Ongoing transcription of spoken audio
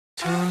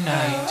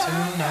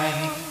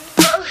tonight.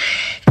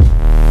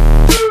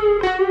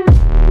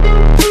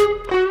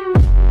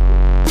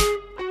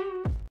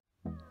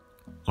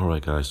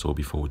 Alright guys, so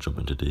before we jump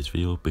into today's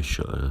video, be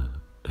sure to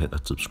hit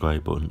that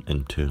subscribe button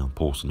and turn on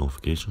post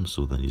notifications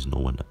so that you know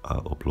when I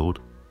upload.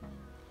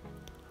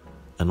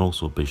 And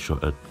also be sure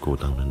to go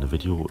down in the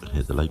video and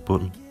hit the like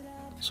button.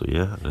 So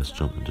yeah, let's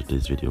jump into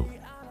today's video.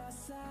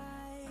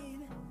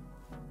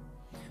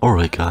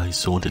 Alright guys,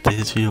 so in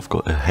today's video I've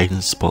got a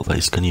hiding spot that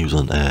you can use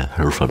on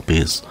Hereford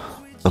base.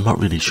 I'm not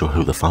really sure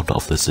who the founder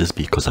of this is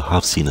because I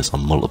have seen this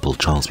on multiple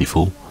channels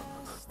before.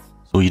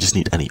 So you just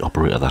need any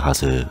operator that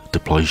has a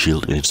deploy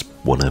shield and you just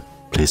want to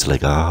place it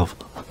like I have.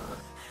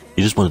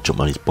 You just want to jump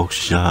on these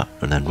boxes here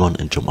and then run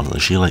and jump onto the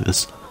shield like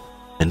this.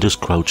 And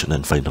just crouch and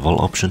then find the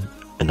vault option.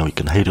 And now you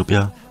can hide up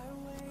here.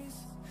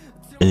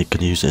 And you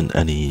can use it in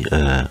any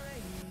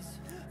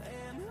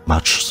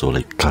match, so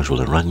like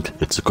casual and ranked.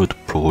 It's a good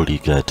pro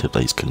league tip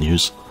that you can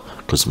use.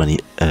 Because many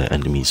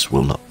enemies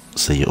will not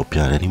see you up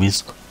here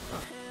anyways.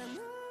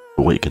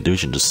 But what you can do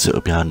is you can just sit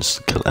up here and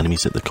just kill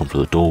enemies that come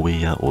through the doorway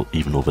here or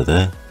even over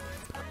there.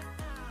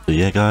 So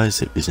yeah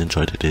guys, if you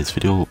enjoyed today's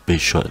video, be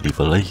sure to leave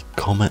a like,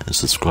 comment and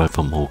subscribe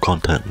for more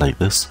content like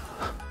this.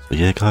 So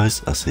yeah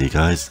guys, I'll see you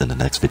guys in the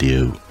next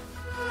video.